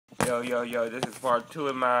Yo, this is part 2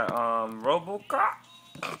 of my RoboCop.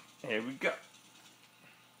 Here we go.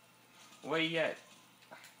 Where you at?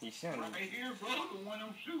 He's shooting. Right here, bro. The one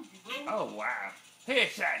I'm shooting, bro. Oh, wow.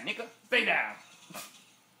 Headshot, nigga. Stay down.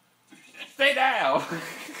 Stay down.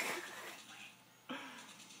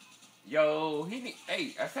 Yo,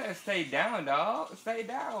 hey, I said stay down, dog. Stay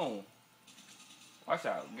down. Watch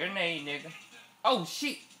out. Grenade, nigga. Oh,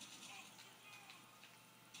 shit.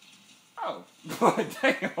 Oh,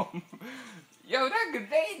 damn. Yo, that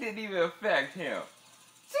grenade didn't even affect him.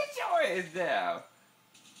 Sit your ass down.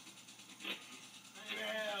 Stay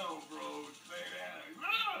down, bro. Stay down.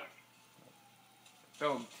 Look.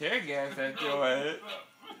 Throw tear gas at your ass.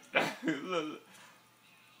 Look.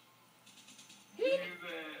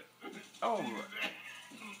 Oh.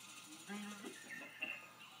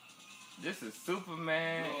 This is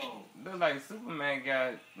Superman. Look like Superman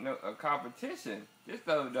got a competition. This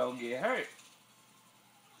dude don't get hurt.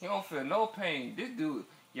 He don't feel no pain. This dude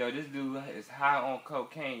is high on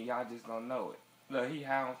cocaine. Y'all just don't know it. Look, he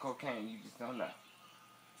high on cocaine. You just don't know.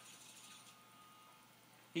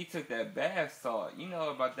 He took that bath salt. You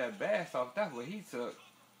know about that bath salt? That's what he took.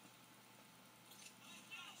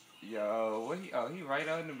 Yo, he right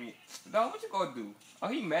under me. No, what you gonna do? Oh,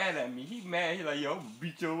 he mad at me. He mad. He like, yo, I'm gonna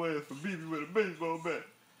beat your ass for beating me with a baseball bat.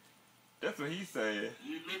 That's what he saying.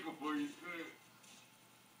 You looking for you, good.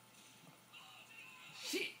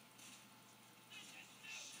 Shit.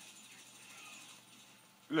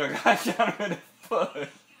 Look, I shot him in the foot.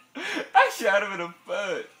 I shot him in the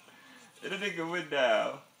foot. And the nigga went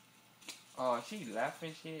down. Oh, she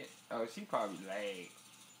laughing shit. Oh, she probably lagged.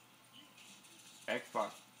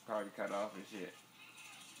 Xbox probably cut off and shit.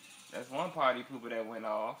 That's one party pooper that went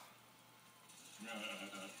off.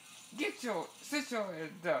 Sit your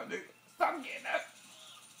ass down, nigga. Stop getting up.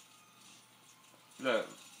 Look,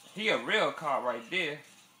 he a real cop right there.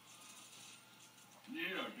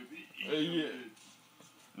 Yeah, cause he yeah.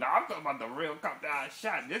 No, I'm talking about the real cop that I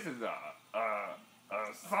shot. This is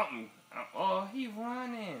something. Oh, he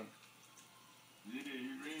running. Yeah, he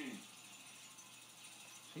ran.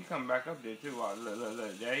 He coming back up there too. Oh,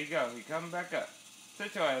 look. There you go. He coming back up.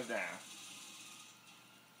 Sit your ass down.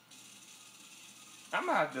 I'm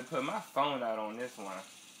gonna have to put my phone out on this one.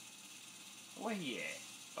 Where he at?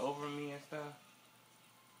 Over me and stuff.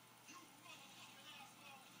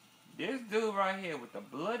 This dude right here with the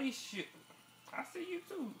bloody shit. I see you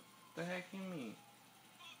too. The heck you mean?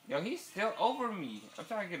 Yo, he's still over me. I'm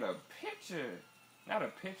trying to get a picture. Not a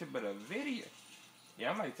picture, but a video.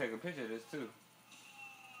 Yeah, I might take a picture of this too.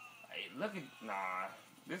 Hey, look at... Nah,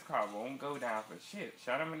 this car won't go down for shit.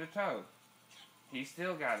 Shot him in the toe. He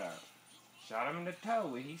still got up. Shot him in the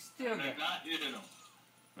toe, and he still got... I hit him.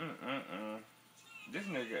 This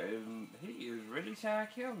nigga he is really trying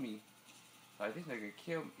to kill me. Like, this nigga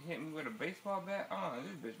hit me with a baseball bat. Oh,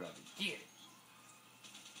 this bitch about to get it.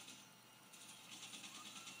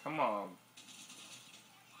 Come on.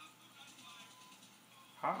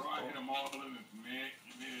 Bro, I hit him all in his neck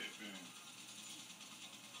and everything.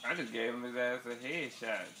 I just gave him his ass a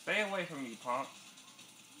headshot. Stay away from me, punk.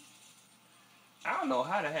 I don't know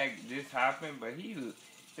how the heck this happened, but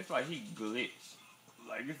it's like he glitched.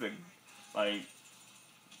 Like,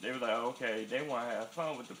 they were like, okay, they want to have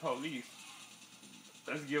fun with the police.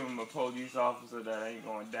 Let's give him a police officer that ain't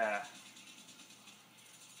gonna die.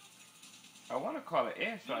 I want to call it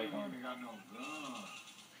airstrike on him. He got no gun.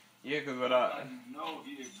 Yeah, because what I know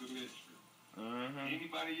he a glitcher.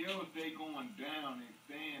 Anybody else, they going down and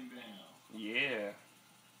stand down. Yeah.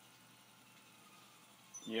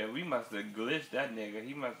 Yeah, we must have glitched that nigga.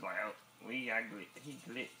 He must like, oh, we got glitched. He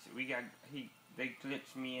glitched. They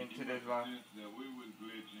glitched me into this one. That we was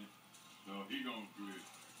glitching, so he gonna glitch.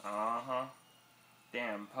 Uh-huh.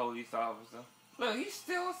 Damn police officer. Look, he's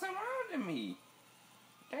still surrounding me.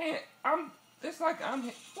 Damn, it's like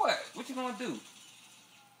what you gonna do?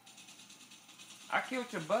 I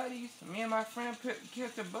killed your buddies. Me and my friend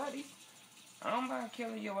killed your buddies. I don't mind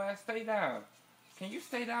killing your ass. Stay down. Can you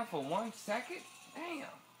stay down for 1 second? Damn.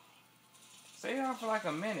 Stay down for like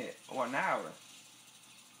a minute or an hour.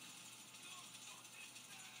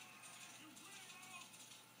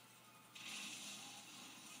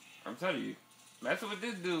 I'm telling you, messing with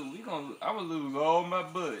this dude, I'm gonna lose all my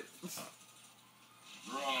bullets.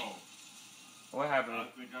 Bro. What happened? I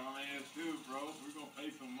think I'm ass too, bro. We're gonna pay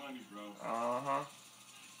some money, bro. Uh-huh.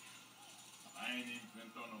 I ain't even been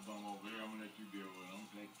throwing no bum over here. I'm gonna let you deal with it. I'm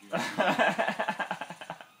gonna take care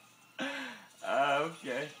of it.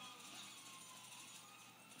 Okay.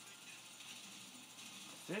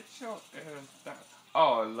 Sit your ass down.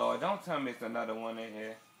 Oh, Lord, don't tell me it's another one in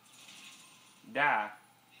here. Die.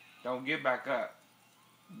 Don't get back up.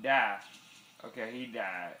 Die. Okay, he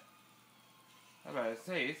died. I was about to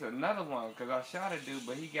say, it's another one, because I shot a dude,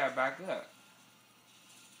 but he got back up.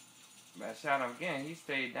 But I shot him again, he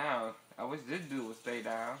stayed down. I wish this dude would stay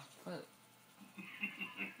down. Fuck.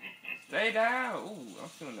 Stay down. Ooh, I'm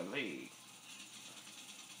shooting the leg.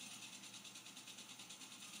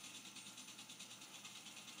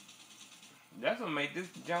 That's what made this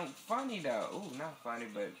junk funny, though. Ooh, not funny,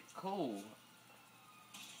 but cool.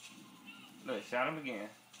 Look, shot him again.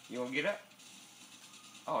 You wanna get up?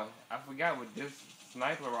 Oh, I forgot with this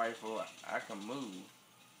sniper rifle, I can move.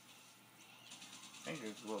 I think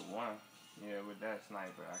it's with one. Yeah, with that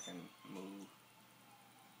sniper, I can move.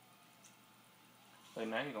 But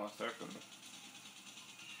now he's gonna circle me.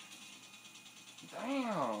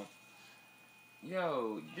 Damn.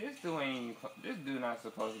 Yo, this dude not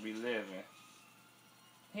supposed to be living.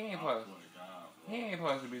 He ain't supposed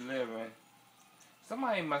to be living.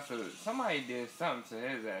 Somebody did something to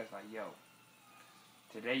his ass. Like, yo,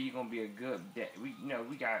 today you gonna be a good day. We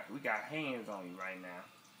got hands on you right now,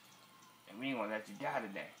 and we ain't gonna let you die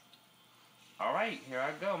today. All right, here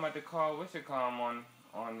I go. I'm about to call Wishacom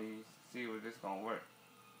on these. See if this gonna work.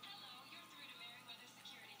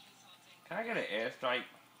 Can I get an airstrike,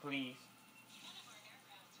 please?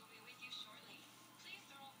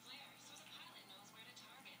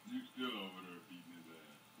 You still over there beating his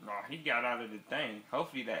ass. No, he got out of the thing.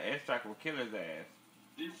 Hopefully that airstrike will kill his ass.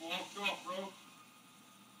 He walked off, bro.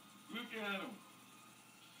 Look at him.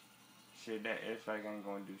 Shit, that airstrike ain't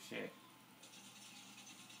gonna do shit.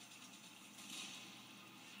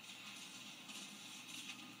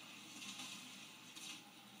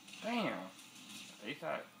 Damn. They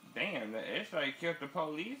thought, damn, the airstrike killed the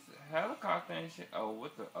police helicopter and shit. Oh,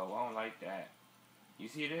 what the? Oh, I don't like that. You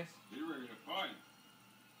see this? He ready to fight.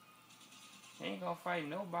 He ain't gonna fight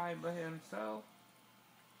nobody but himself.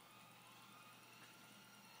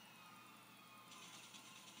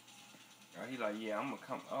 Oh, he like, yeah, I'm gonna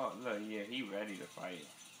come. Oh, look, yeah, he ready to fight.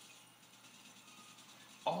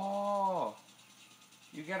 Oh,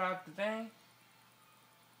 you got out the thing?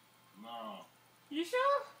 No. You sure?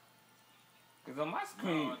 Cause on my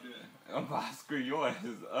screen, No, I didn't. on my screen, your ass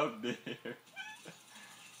is up there.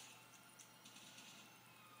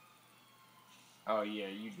 Oh yeah,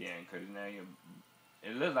 you didn't, cause now you.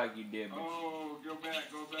 It looked like you did. But Oh, go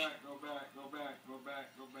back, go back, go back, go back, go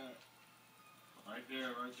back, go back. Right there,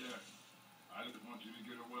 right there. I just want you to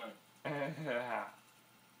get away.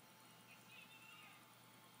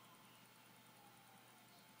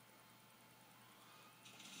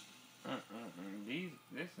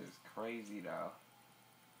 This is crazy though.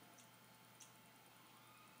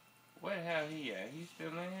 Where the hell he at? He still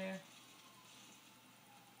in here?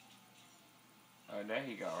 Oh, there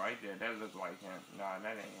he go, right there. That looks like him. Nah,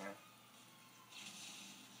 that ain't him.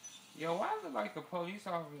 Yo, why is it like a police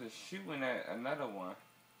officer shooting at another one?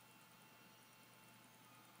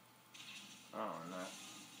 I don't know.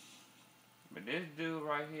 But this dude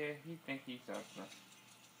right here, he think he's something.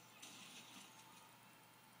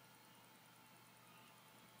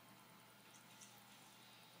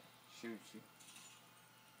 Shoot you.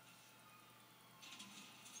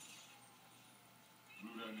 Blew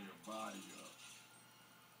that nigga body up.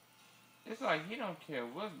 It's like he don't care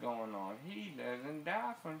what's going on. He doesn't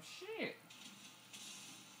die from shit.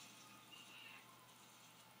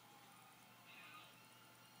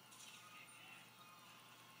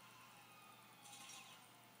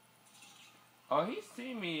 Oh, he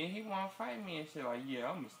see me and he wanna fight me and shit. Like, yeah,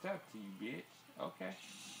 I'ma step to you, bitch. Okay.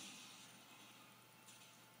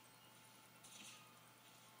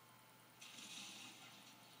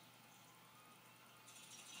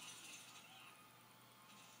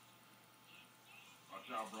 Watch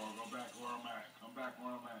out, bro. Go back where I'm at. Come back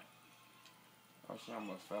where I'm at. Oh, she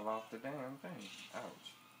almost fell off the damn thing. Ouch.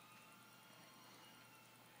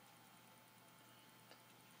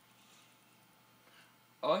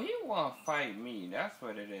 Oh, he wanna fight me. That's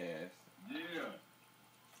what it is. Yeah.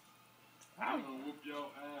 I'm gonna whoop your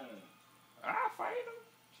ass. I'll fight him.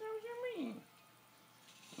 Shit, what you mean?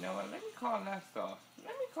 You know what? Let me call Lester.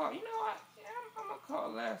 Let me call. You know what? Yeah, I'm gonna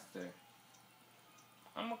call Lester.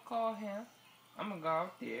 I'm gonna call him. I'm gonna go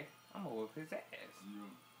out there. I'm gonna whoop his ass. Yeah.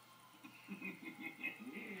 You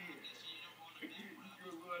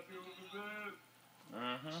go out there with his ass?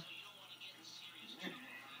 Mm-hmm.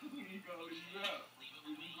 He calling you out.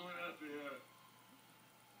 You going out there.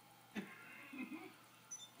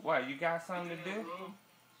 What? You got something to do? Bro.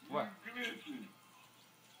 What? Glitching.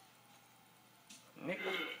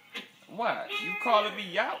 Nigga? What? You calling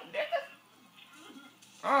me out, nigga?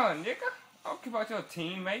 Nigga? I don't care about your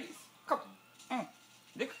teammates. Come on.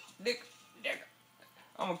 Nigga.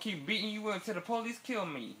 I'm gonna keep beating you until the police kill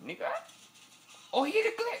me, nigga. Oh, he the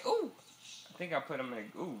glitch. Ooh. I think I put him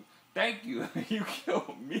in. Ooh. Thank you. You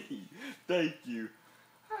killed me. Thank you.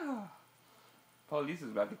 Police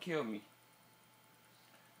is about to kill me.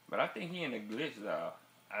 But I think he in a glitch, though.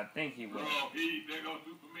 I think he went. Bro, there goes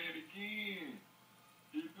Superman again.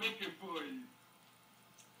 He's looking for you.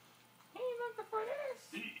 He ain't looking for this.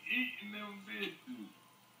 He eating them bitches.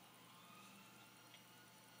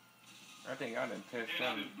 I think I done pissed And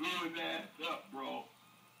I him. just blew his ass up, bro.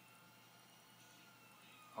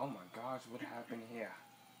 Oh my gosh, what happened here?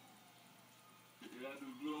 Yeah, I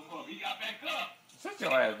just blew him up. He got back up. Sit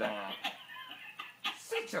your ass down.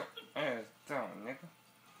 Sit your ass down, nigga.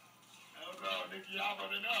 Hold on, nigga, y'all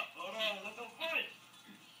running up. Hold on, let them fight.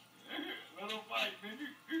 Let them fight, nigga.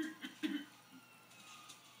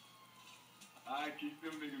 I keep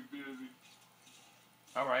them niggas busy.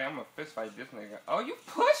 Alright, I'm gonna fist fight this nigga. Oh, you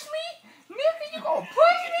push me? Nigga, you gonna push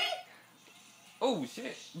me? Oh,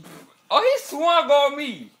 shit. Oh, he swung on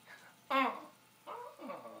me. I know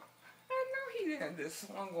he didn't just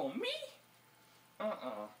swung on me.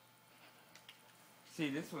 See,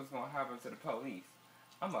 this was gonna happen to the police.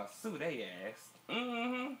 I'm gonna sue their ass.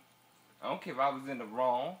 I don't care if I was in the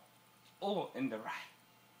wrong or in the right.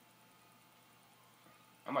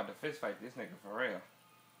 I'm about to fist fight this nigga for real.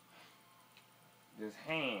 Just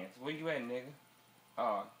hands. Where you at, nigga?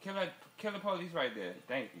 Kill the police right there.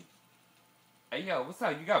 Thank you. Hey, yo, what's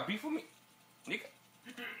up? You got beef with me? Nigga?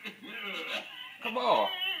 Come on.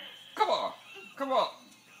 Come on. Come on.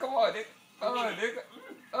 Come on, nigga. Nigga.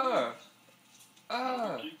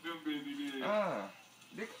 Keep them busy there.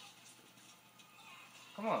 Nigga.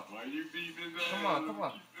 Come on. Why you beating his ass? Come on, come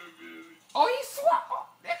on. Keep them busy. Oh, he swung. Oh,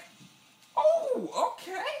 nigga. Oh,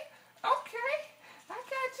 okay. Okay. I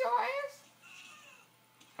got your ass.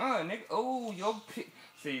 Nigga. Oh,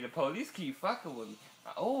 see, the police keep fucking with me.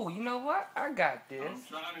 Oh, you know what? I got this. I'm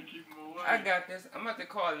trying to keep him away. I got this. I'm about to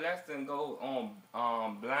call Lester and go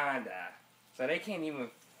on blind eye. So they can't even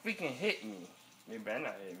freaking hit me. They better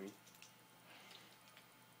not hit me.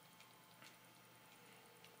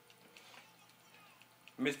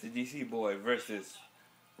 Mr. DC Boy versus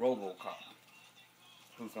RoboCop.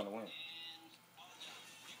 Who's gonna win?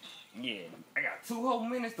 Yeah, I got 2 whole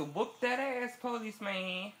minutes to whoop that ass,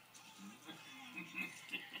 policeman.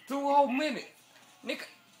 2 whole minutes. Nigga.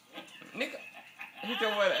 Hit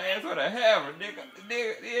your ass with a hammer, nigga.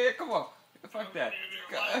 Yeah, come on. Fuck that.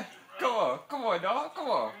 Come on, dog. Come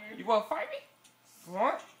on. You wanna fight me?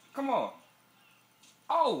 What? Come on.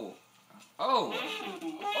 Oh,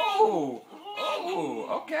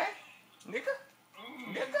 okay. Nigga.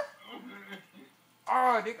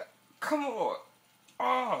 Oh, nigga. Come on.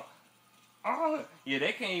 Oh. Yeah,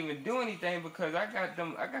 they can't even do anything because I got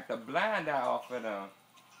the blind eye off of them.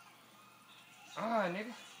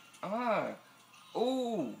 Nigga.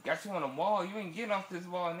 Ooh, got you on the wall. You ain't getting off this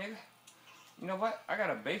wall, nigga. You know what? I got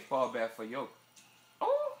a baseball bat for you.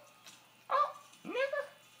 Oh, nigga.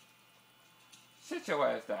 Sit your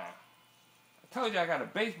ass down. I told you I got a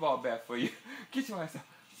baseball bat for you. Get your ass down.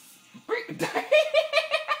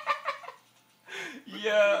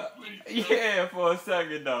 Yeah, for a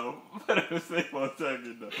second though. For a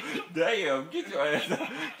second though. Damn, get your ass up.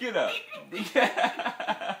 Get up.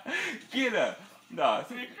 Get up. Nah,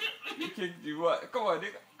 he kicked you what? Come on,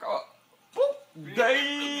 nigga. Come on. Boop.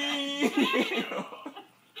 Damn.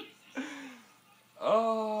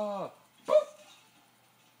 Oh. Boop.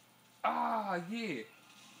 Yeah.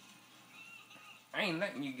 I ain't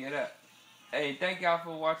letting you get up. Hey, thank y'all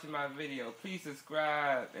for watching my video. Please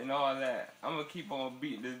subscribe and all that. I'm gonna keep on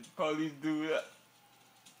beating this police dude up.